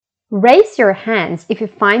Raise your hands if you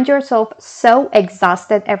find yourself so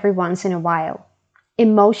exhausted every once in a while,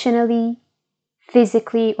 emotionally,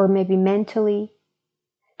 physically, or maybe mentally.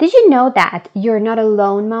 Did you know that you're not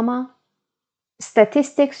alone, mama?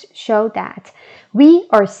 Statistics show that we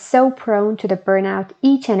are so prone to the burnout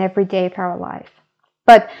each and every day of our life.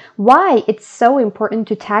 But why it's so important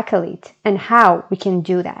to tackle it and how we can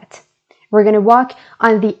do that. We're going to walk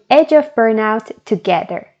on the edge of burnout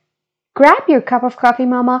together. Grab your cup of coffee,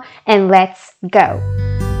 mama, and let's go.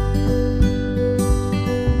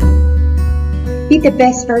 Be the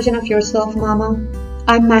best version of yourself, mama.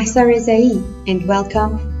 I'm Mahsa Rezai, and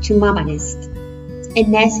welcome to Mama Nest, a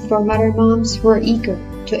nest for mother moms who are eager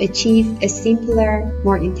to achieve a simpler,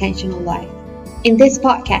 more intentional life. In this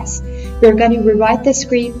podcast, we're going to rewrite the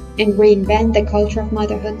script and reinvent the culture of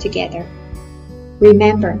motherhood together.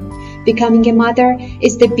 Remember, becoming a mother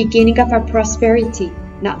is the beginning of our prosperity,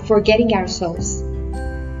 not forgetting ourselves.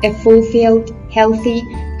 A fulfilled, healthy,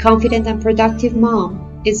 confident, and productive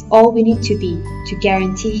mom is all we need to be to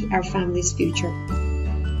guarantee our family's future.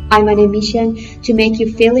 I'm on a mission to make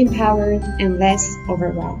you feel empowered and less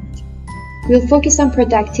overwhelmed. We'll focus on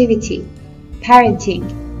productivity, parenting,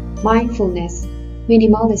 mindfulness,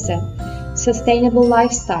 minimalism, sustainable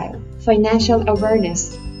lifestyle, financial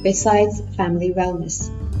awareness, besides family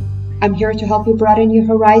wellness. I'm here to help you broaden your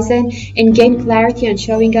horizon and gain clarity on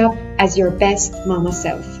showing up as your best mama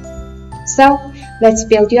self. So, let's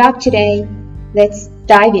build you up today. Let's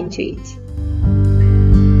dive into it.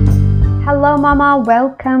 Hello, mama.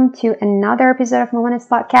 Welcome to another episode of Mama Nest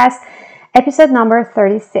Podcast, episode number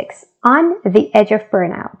 36, On the Edge of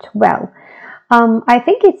Burnout. Well, I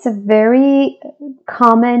think it's a very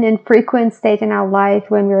common and frequent state in our life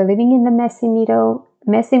when we're living in the messy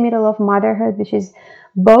middle of motherhood, which is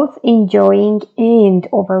both enjoying and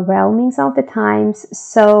overwhelming some of the times.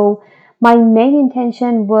 So my main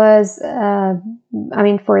intention was,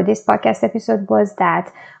 for this podcast episode was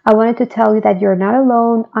that I wanted to tell you that you're not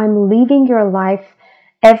alone. I'm living your life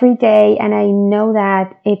every day, and I know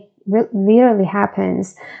that it literally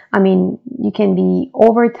happens. You can be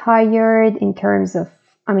overtired in terms of,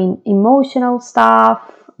 emotional stuff,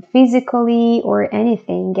 physically, or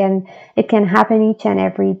anything, and it can happen each and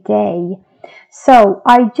every day. So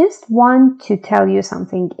I just want to tell you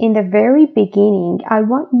something. In the very beginning, I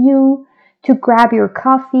want you to grab your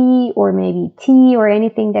coffee or maybe tea or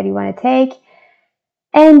anything that you want to take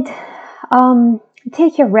and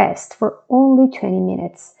take a rest for only 20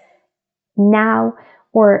 minutes. Now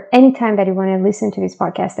or anytime that you want to listen to this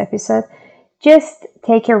podcast episode, just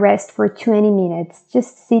take a rest for 20 minutes.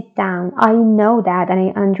 Just sit down. I know that and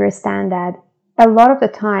I understand that. A lot of the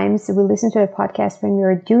times we listen to the podcast when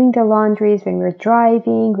we're doing the laundries, when we're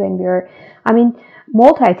driving, when we're,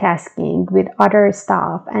 multitasking with other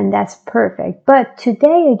stuff, and that's perfect. But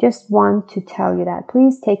today I just want to tell you that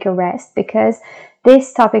please take a rest because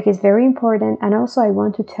this topic is very important, and also I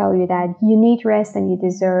want to tell you that you need rest and you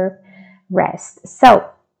deserve rest. So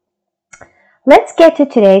let's get to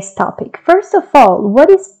today's topic. First of all, what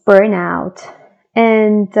is burnout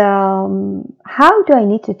and how do I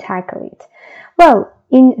need to tackle it? Well,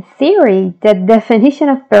 in theory, the definition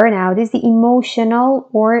of burnout is the emotional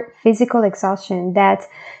or physical exhaustion that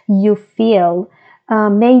you feel,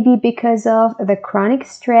 maybe because of the chronic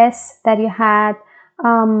stress that you had,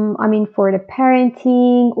 for the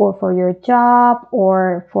parenting or for your job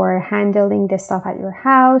or for handling the stuff at your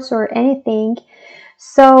house or anything.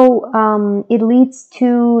 So it leads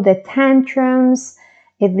to the tantrums,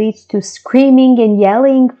 it leads to screaming and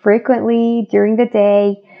yelling frequently during the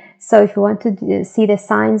day. So if you want to see the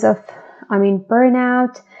signs of,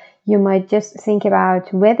 burnout, you might just think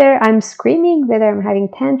about whether I'm screaming, whether I'm having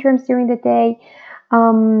tantrums during the day.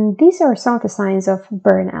 These are some of the signs of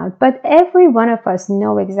burnout. But every one of us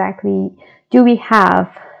know exactly, do we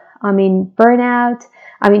have, burnout?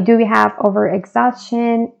 Do we have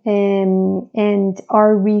overexhaustion? And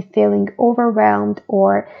are we feeling overwhelmed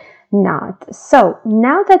or not? So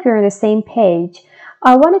now that we're on the same page,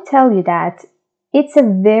 I want to tell you that it's a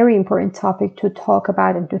very important topic to talk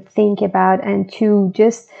about and to think about and to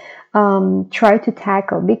just try to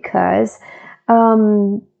tackle because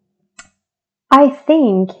I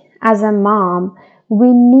think as a mom,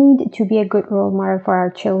 we need to be a good role model for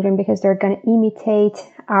our children because they're going to imitate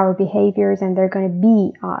our behaviors and they're going to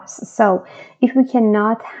be us. So if we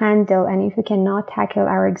cannot handle and if we cannot tackle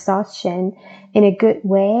our exhaustion in a good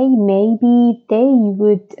way, maybe they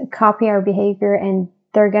would copy our behavior and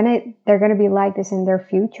they're gonna be like this in their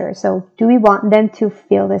future. So do we want them to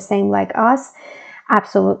feel the same like us?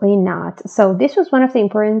 Absolutely not. So this was one of the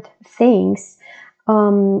important things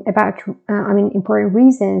about important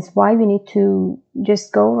reasons why we need to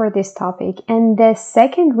just go over this topic. And the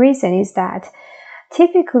second reason is that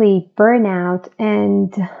typically burnout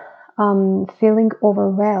and feeling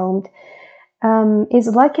overwhelmed is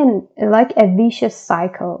like a vicious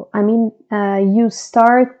cycle. You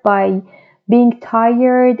start by being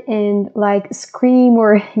tired and like scream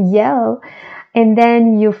or yell, and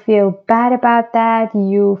then you feel bad about that.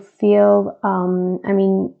 You feel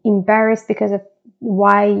embarrassed because of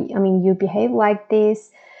why you behave like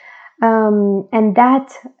this, and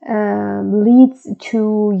that leads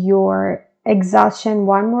to your exhaustion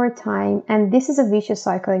one more time. And this is a vicious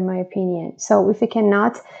cycle, in my opinion. So if we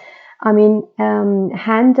cannot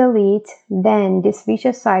handle it, then this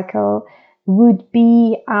vicious cycle would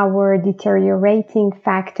be our deteriorating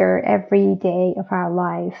factor every day of our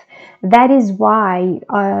life. That is why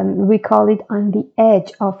we call it on the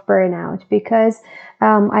edge of burnout, because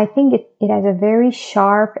I think it has a very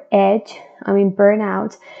sharp edge,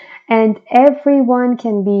 burnout, and everyone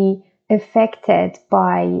can be affected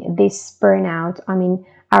by this burnout,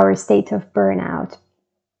 our state of burnout.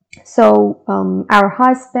 So our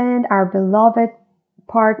husband, our beloved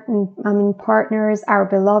partners, our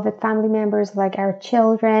beloved family members, like our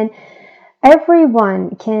children,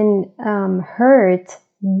 everyone can hurt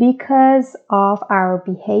because of our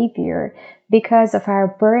behavior, because of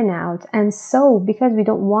our burnout. And so because we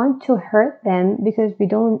don't want to hurt them, because we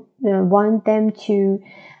don't want them to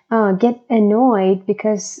get annoyed,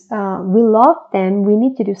 because we love them, we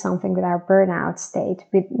need to do something with our burnout state.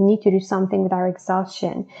 We need to do something with our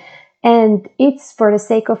exhaustion. And it's for the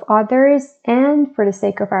sake of others and for the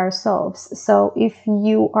sake of ourselves. So if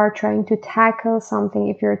you are trying to tackle something,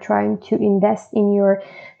 if you're trying to invest in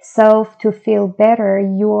yourself to feel better,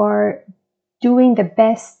 you are doing the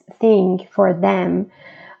best thing for them.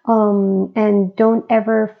 And don't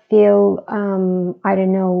ever feel,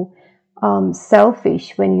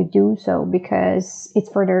 selfish when you do so, because it's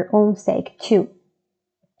for their own sake too.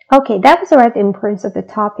 Okay, that was about the importance of the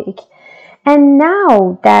topic. And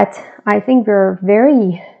now that I think we're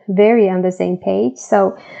very, very on the same page,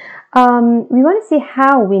 so we want to see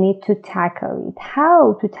how we need to tackle it,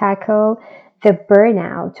 how to tackle the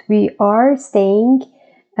burnout. We are staying,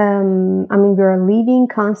 we're living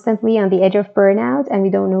constantly on the edge of burnout and we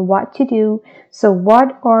don't know what to do. So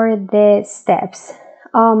what are the steps?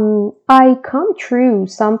 I come through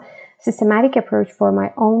some systematic approach for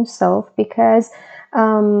my own self, because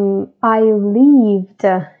I lived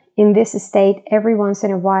in this state every once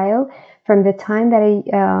in a while from the time that I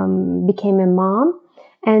became a mom.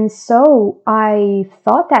 And so I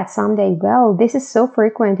thought that someday, well, this is so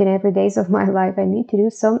frequent in every days of my life, I need to do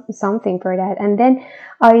something for that. And then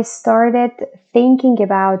I started thinking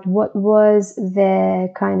about what was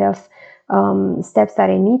the kind of steps that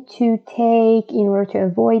I need to take in order to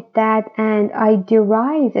avoid that. And I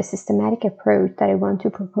derived a systematic approach that I want to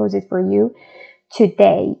propose it for you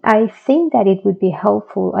today. I think that it would be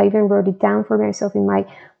helpful. I even wrote it down for myself in my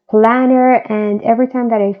planner, and every time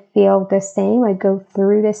that I feel the same, I go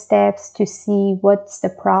through the steps to see what's the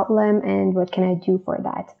problem and what can I do for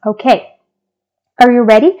that. Okay, are you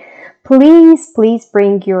ready? Please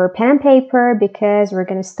bring your pen and paper, because we're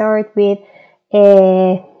going to start with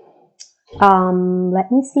a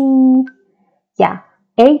let me see. Yeah,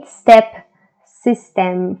 8-step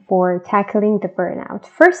system for tackling the burnout.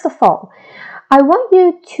 First of all, I want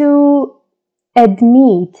you to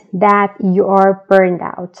admit that you are burned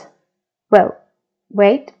out. Well,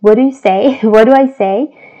 wait, what do you say? What do I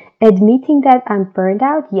say? Admitting that I'm burned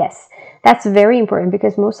out? Yes, that's very important,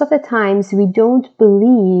 because most of the times we don't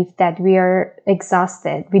believe that we are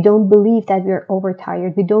exhausted. We don't believe that we are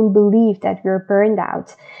overtired. We don't believe that we are burned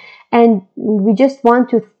out. And we just want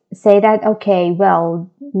to say that, okay, well,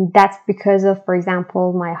 that's because of, for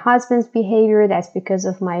example, my husband's behavior, that's because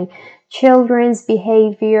of my children's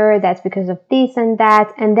behavior, that's because of this and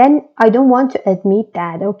that. And then I don't want to admit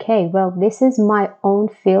that, okay, well, this is my own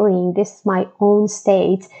feeling, this is my own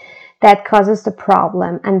state that causes the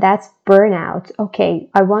problem, and that's burnout. Okay,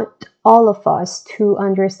 I want all of us to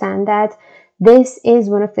understand that this is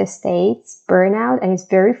one of the states, burnout, and it's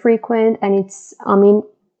very frequent, and it's,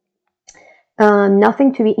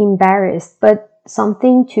 nothing to be embarrassed, but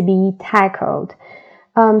something to be tackled.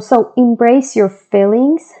 So embrace your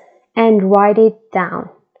feelings and write it down.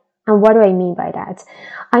 And what do I mean by that?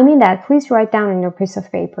 I mean that please write down on your piece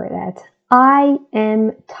of paper that I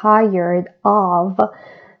am tired of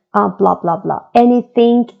blah, blah, blah.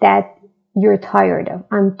 Anything that you're tired of.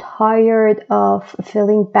 I'm tired of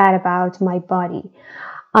feeling bad about my body.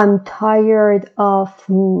 I'm tired of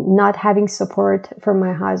not having support from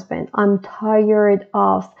my husband. I'm tired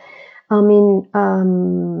of my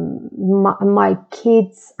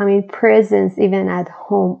kids, presence even at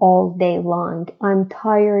home all day long. I'm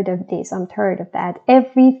tired of this. I'm tired of that.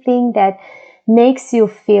 Everything that makes you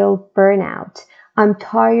feel burnout. I'm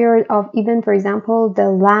tired of even, for example, the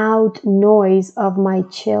loud noise of my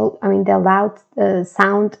child. The loud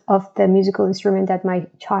sound of the musical instrument that my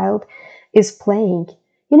child is playing.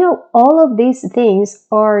 All of these things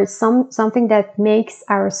are something that makes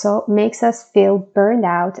us feel burned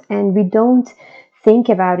out, and we don't think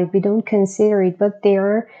about it, we don't consider it, but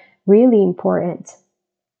they're really important.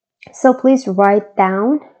 So please write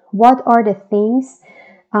down what are the things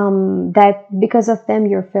that because of them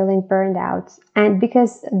you're feeling burned out, and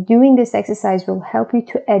because doing this exercise will help you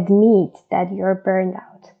to admit that you're burned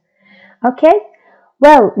out. Okay,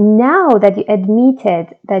 well, now that you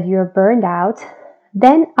admitted that you're burned out,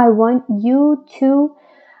 then I want you to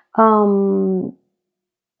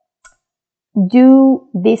do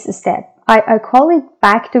this step. I call it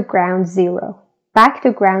back to ground zero. Back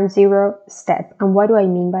to ground zero step. And what do I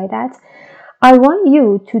mean by that? I want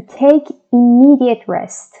you to take immediate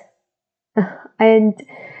rest. And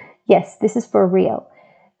yes, this is for real.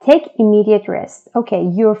 Take immediate rest. Okay,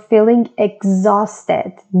 you're feeling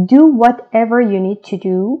exhausted. Do whatever you need to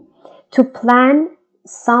do to plan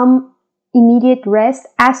some immediate rest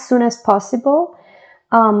as soon as possible.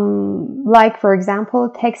 Like, for example,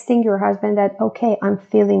 texting your husband that, okay, I'm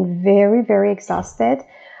feeling very, very exhausted.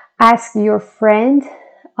 Ask your friend,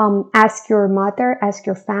 ask your mother, ask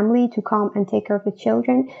your family to come and take care of the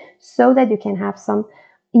children so that you can have some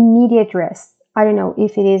immediate rest. I don't know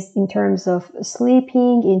if it is in terms of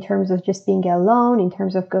sleeping, in terms of just being alone, in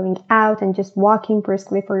terms of going out and just walking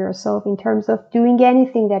briskly for yourself, in terms of doing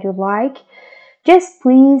anything that you like. Just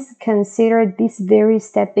please consider this very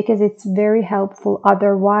step because it's very helpful.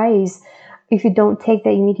 Otherwise, if you don't take the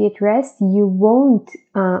immediate rest, you won't,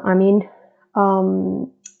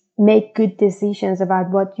 make good decisions about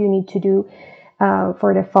what you need to do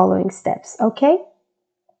for the following steps. Okay?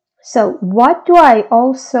 So what do I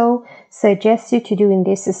also suggest you to do in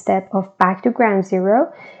this step of back to ground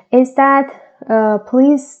zero is that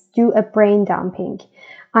please do a brain dumping.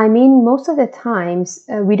 Most of the times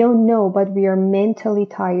we don't know, but we are mentally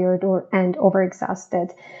tired and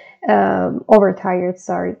overexhausted, overtired,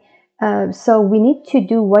 sorry. So we need to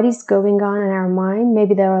do what is going on in our mind.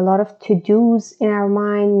 Maybe there are a lot of to-dos in our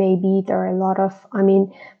mind. Maybe there are a lot of,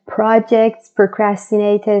 projects,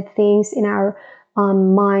 procrastinated things in our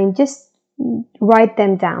mind. Just write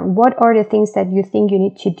them down. What are the things that you think you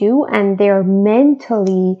need to do? And they're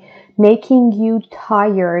mentally making you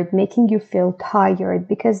tired, making you feel tired,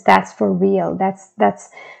 because that's for real. That's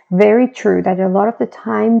very true, that a lot of the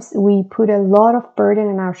times we put a lot of burden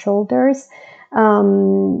on our shoulders,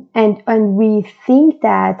 and we think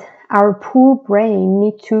that our poor brain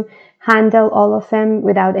need to handle all of them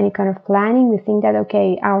without any kind of planning. We think that,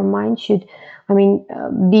 okay, our mind should,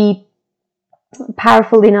 be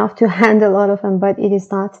powerful enough to handle all of them, but it is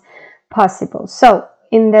not possible. So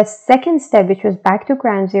in the second step, which was back to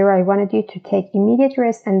ground zero, I wanted you to take immediate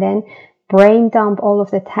rest and then brain dump all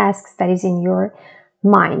of the tasks that is in your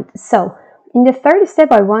mind. So in the third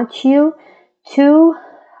step, I want you to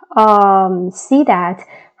see that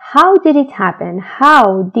how did it happen?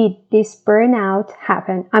 How did this burnout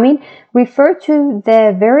happen? Refer to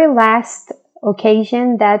the very last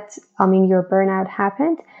occasion that your burnout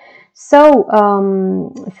happened. So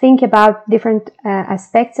think about different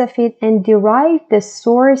aspects of it and derive the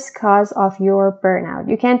source cause of your burnout.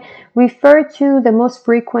 You can refer to the most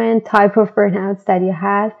frequent type of burnouts that you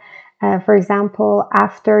have. For example,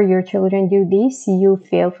 after your children do this, you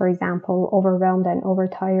feel, for example, overwhelmed and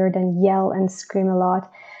overtired and yell and scream a lot.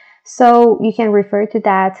 So you can refer to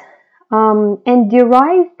that and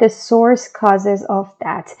derive the source causes of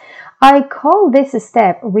that. I call this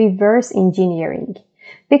step reverse engineering,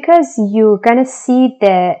 because you're going to see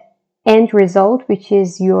the end result, which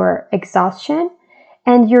is your exhaustion,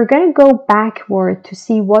 and you're going to go backward to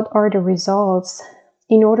see what are the results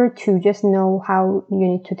in order to just know how you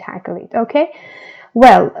need to tackle it. Okay?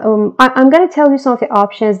 Well, I'm going to tell you some of the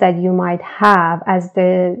options that you might have as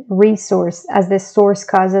the resource, as the source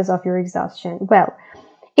causes of your exhaustion. Well,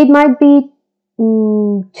 it might be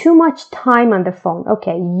too much time on the phone.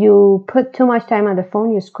 Okay, you put too much time on the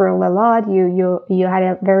phone, you scroll a lot, you had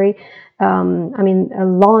a very a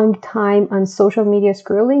long time on social media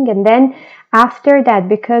scrolling, and then after that,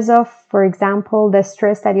 because of, for example, the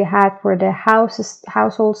stress that you had for the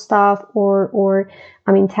household stuff, or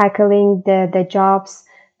tackling the jobs,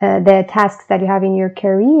 the tasks that you have in your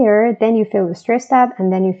career, then you feel stressed out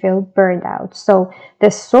and then you feel burned out. So the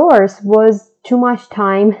source was too much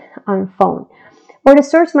time on phone. Or the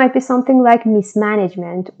source might be something like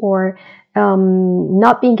mismanagement, or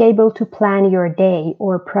not being able to plan your day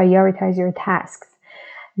or prioritize your tasks.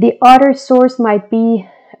 The other source might be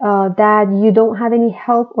that you don't have any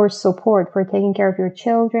help or support for taking care of your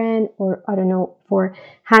children, or I don't know, for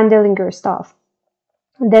handling your stuff.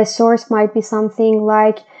 The source might be something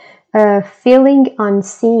like feeling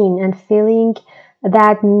unseen and feeling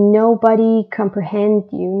that nobody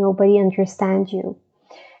comprehends you, nobody understands you.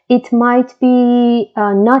 It might be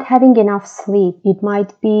not having enough sleep. It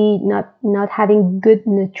might be not having good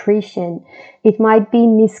nutrition. It might be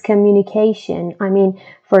miscommunication. I mean,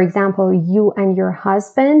 for example, you and your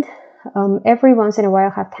husband every once in a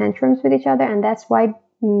while have tantrums with each other, and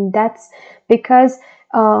that's because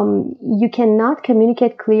you cannot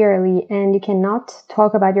communicate clearly and you cannot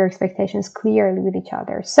talk about your expectations clearly with each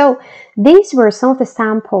other. So these were some of the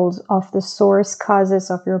samples of the source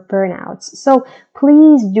causes of your burnouts. So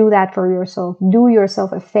please do that for yourself. Do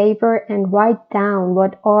yourself a favor and write down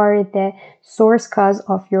what are the source cause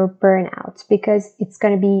of your burnouts, because it's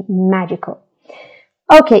going to be magical.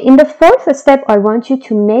 Okay, in the fourth step, I want you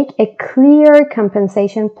to make a clear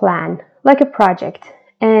compensation plan, like a project,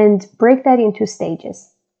 and break that into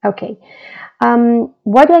stages. Okay,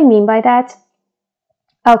 what do I mean by that?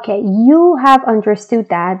 Okay, you have understood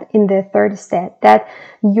that in the third step, that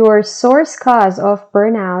your source cause of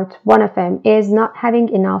burnout, one of them, is not having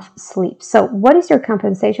enough sleep. So what is your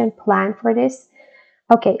compensation plan for this?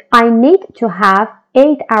 Okay, I need to have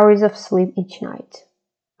 8 hours of sleep each night.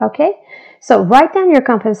 Okay, so write down your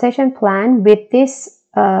compensation plan with this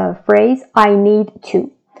phrase, I need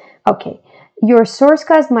to. Okay, your source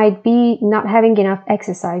cause might be not having enough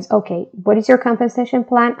exercise. Okay, what is your compensation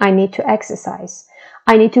plan? I need to exercise.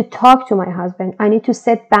 I need to talk to my husband. I need to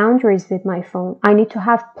set boundaries with my phone. I need to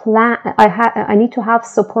have I need to have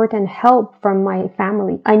support and help from my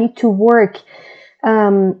family. I need to work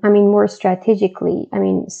more strategically,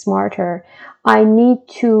 smarter. I need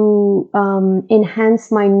to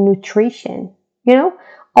enhance my nutrition. You know,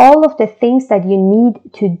 all of the things that you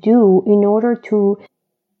need to do in order to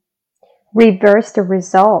reverse the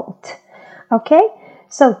result. Okay,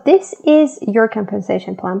 so this is your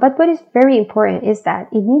compensation plan. But what is very important is that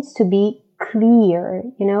it needs to be clear,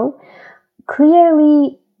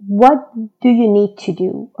 clearly what do you need to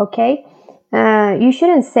do, okay? You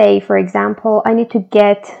shouldn't say, for example, I need to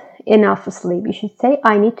get enough sleep. You should say,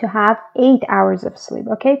 I need to have 8 hours of sleep,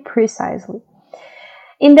 okay? Precisely.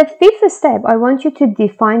 In the fifth step, I want you to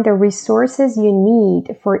define the resources you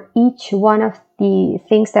need for each one of the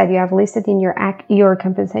things that you have listed in your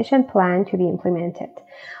compensation plan to be implemented.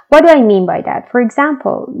 What do I mean by that? For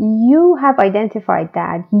example, you have identified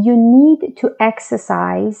that you need to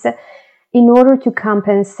exercise in order to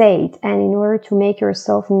compensate and in order to make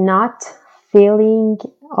yourself not feeling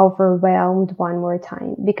overwhelmed one more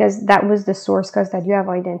time, because that was the source cause that you have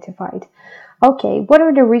identified. Okay, what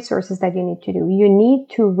are the resources that you need to do? You need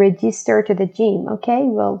to register to the gym. Okay,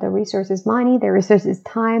 well, the resource is money, the resource is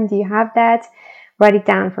time. Do you have that? Write it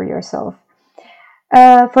down for yourself.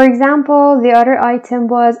 For example, the other item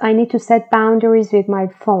was, I need to set boundaries with my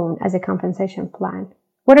phone as a compensation plan.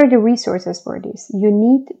 What are the resources for this? You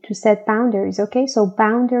need to set boundaries. Okay, so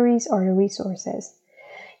boundaries are the resources.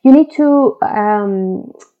 You need to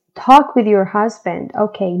talk with your husband.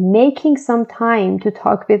 Okay, making some time to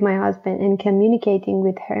talk with my husband and communicating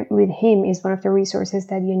with him is one of the resources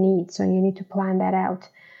that you need. So you need to plan that out.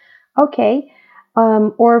 Okay,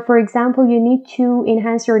 or for example, you need to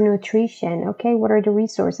enhance your nutrition. Okay, what are the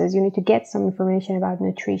resources? You need to get some information about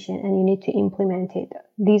nutrition and you need to implement it.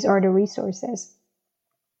 These are the resources.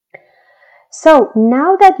 So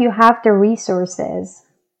now that you have the resources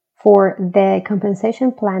for the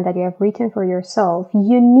compensation plan that you have written for yourself,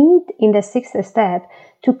 you need, in the sixth step,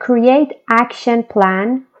 to create action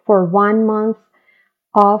plan for 1 month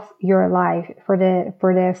of your life, for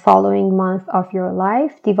the following month of your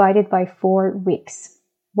life, divided by 4 weeks.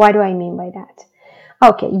 What do I mean by that?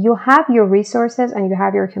 Okay, you have your resources and you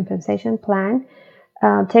have your compensation plan.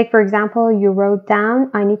 Take, for example, you wrote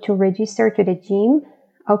down, I need to register to the gym.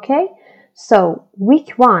 Okay, so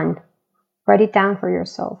week 1, write it down for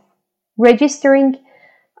yourself. Registering,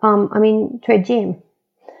 to a gym.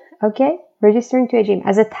 Okay, registering to a gym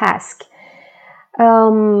as a task.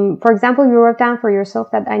 For example, you wrote down for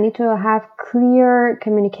yourself that I need to have clear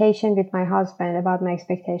communication with my husband about my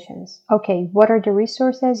expectations. Okay, what are the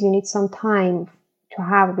resources? You need some time to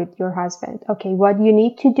have with your husband. Okay, what you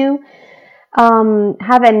need to do?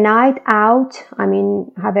 Have a night out.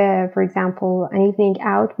 For example, an evening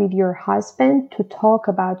out with your husband to talk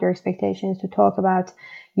about your expectations, to talk about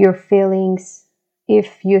your feelings,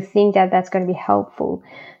 if you think that that's going to be helpful.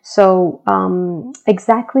 So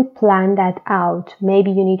exactly plan that out.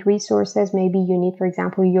 Maybe you need resources. Maybe you need, for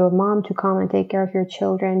example, your mom to come and take care of your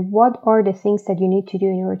children. What are the things that you need to do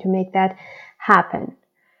in order to make that happen?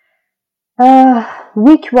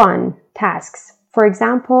 Week 1 tasks. For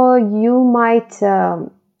example, you might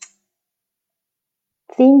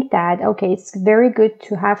think that, okay, it's very good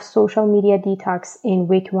to have social media detox in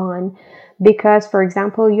week 1 because, for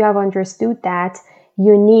example, you have understood that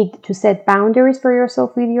you need to set boundaries for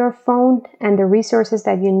yourself with your phone, and the resources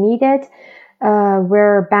that you needed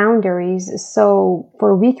were boundaries. So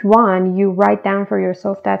for week 1, you write down for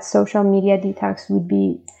yourself that social media detox would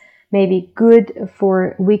be maybe good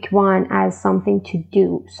for week 1 as something to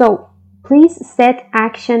do. So please set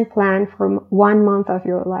action plan for 1 month of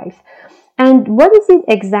your life. And what is it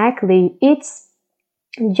exactly? It's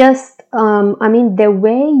just, the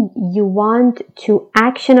way you want to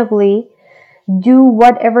actionably do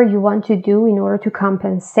whatever you want to do in order to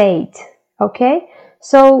compensate. Okay?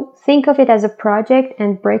 So think of it as a project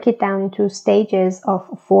and break it down into stages of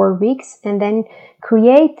 4 weeks, and then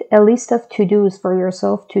create a list of to-dos for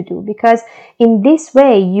yourself to do. Because in this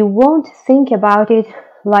way, you won't think about it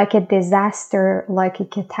like a disaster, like a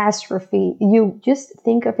catastrophe. You just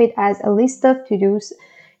think of it as a list of to-dos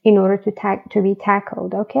in order to be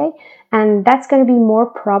tackled, okay? And that's going to be more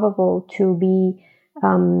probable to be,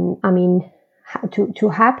 to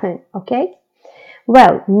happen, okay?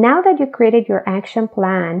 Well, now that you created your action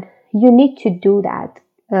plan, you need to do that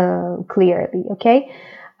clearly, okay?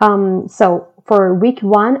 So for week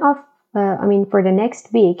 1 of, for the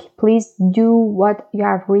next week, please do what you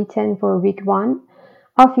have written for week 1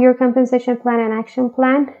 of your compensation plan and action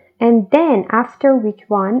plan. And then after week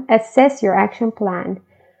 1, assess your action plan.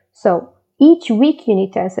 So each week you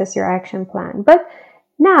need to assess your action plan. But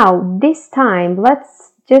now, this time,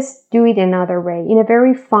 let's just do it another way, in a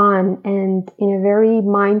very fun and in a very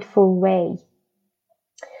mindful way.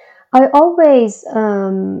 I always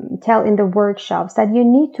tell in the workshops that you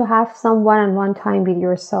need to have some one-on-one time with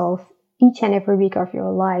yourself each and every week of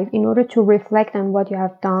your life in order to reflect on what you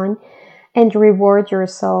have done and reward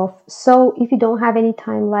yourself. So if you don't have any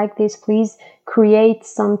time like this, please create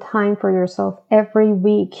some time for yourself every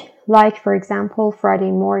week. Like, for example,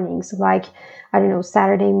 Friday mornings, like,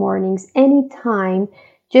 Saturday mornings, anytime.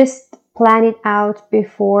 Just plan it out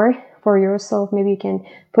before for yourself. Maybe you can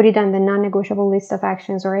put it on the non-negotiable list of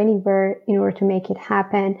actions or anywhere in order to make it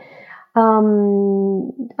happen.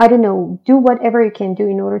 Do whatever you can do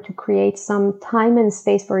in order to create some time and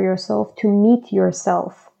space for yourself to meet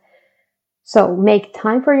yourself. So make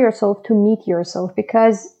time for yourself to meet yourself,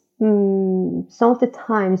 because some of the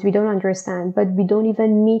times we don't understand, but we don't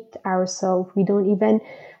even meet ourselves. We don't even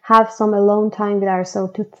have some alone time with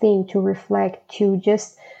ourselves to think, to reflect, to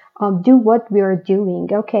just do what we are doing.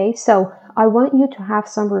 Okay, so I want you to have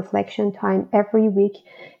some reflection time every week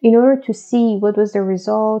in order to see what was the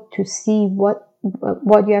result, to see what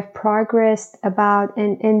you have progressed about,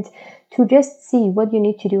 and to just see what you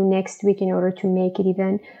need to do next week in order to make it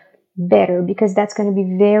even better, because that's going to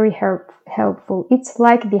be very helpful. It's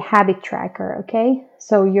like the habit tracker, okay?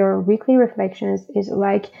 So your weekly reflections is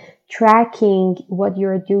like tracking what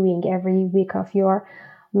you're doing every week of your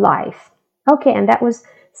life. Okay, and that was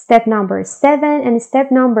step number 7. And step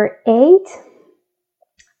number 8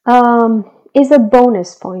 is a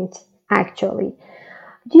bonus point, actually.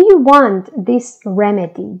 Do you want this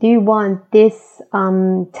remedy? Do you want this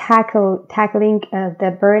tackling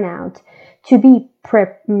the burnout to be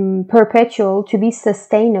perpetual, to be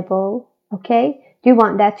sustainable? Okay? Do you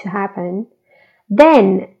want that to happen?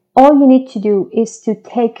 Then all you need to do is to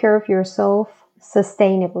take care of yourself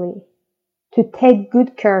sustainably, to take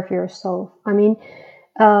good care of yourself.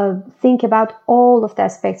 Think about all of the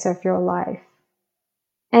aspects of your life.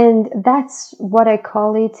 And that's what I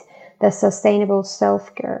call it, the sustainable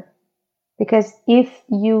self-care. Because if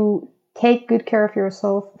you take good care of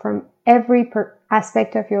yourself from every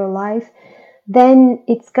aspect of your life, then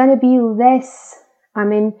it's going to be less,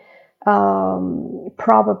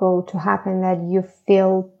 probable to happen that you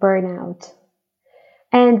feel burnout.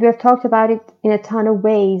 And we have talked about it in a ton of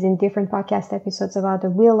ways in different podcast episodes about the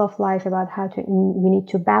wheel of life, about how we need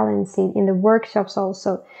to balance it in the workshops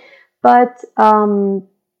also. But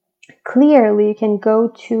clearly, you can go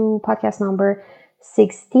to podcast number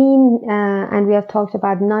 16, and we have talked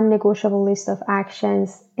about non-negotiable list of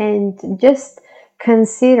actions, and just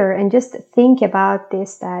consider and just think about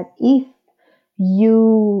this, that if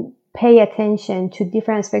you pay attention to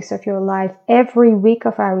different aspects of your life every week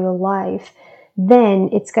of your life, then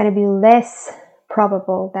it's going to be less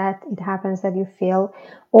probable that it happens that you feel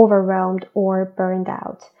overwhelmed or burned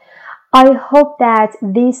out. I hope that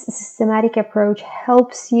this systematic approach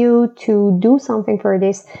helps you to do something for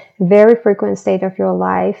this very frequent state of your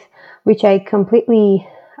life, which I completely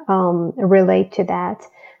relate to that,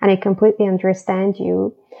 and I completely understand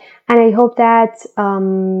you. And I hope that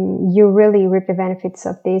you really reap the benefits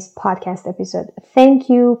of this podcast episode. Thank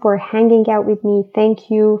you for hanging out with me.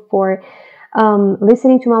 Thank you for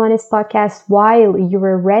listening to Mama's podcast while you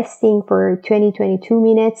were resting for 22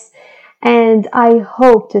 minutes. And I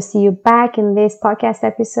hope to see you back in these podcast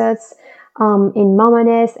episodes in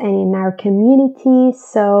Mama's and in our community.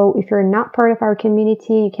 So if you're not part of our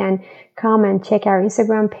community, you can come and check our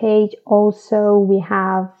Instagram page. Also, we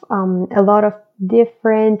have a lot of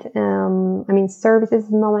different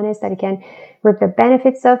services in Mama's that you can reap the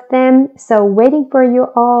benefits of them. So waiting for you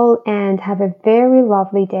all, and have a very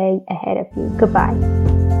lovely day ahead of you. Goodbye.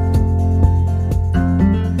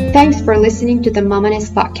 Thanks for listening to the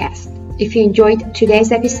Mama's podcast. If you enjoyed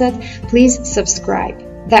today's episode, please subscribe.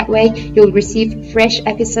 That way you'll receive fresh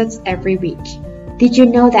episodes every week. Did you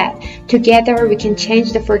know that together we can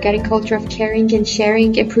change the forgotten culture of caring and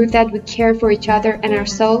sharing and prove that we care for each other and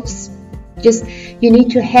ourselves? You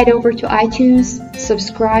need to head over to iTunes,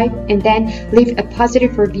 subscribe, and then leave a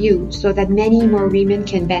positive review so that many more women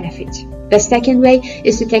can benefit. The second way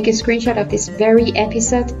is to take a screenshot of this very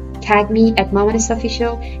episode, tag me at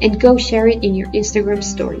 @MamanesOfficial, and go share it in your Instagram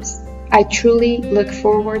stories. I truly look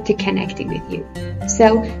forward to connecting with you.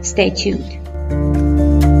 So stay tuned.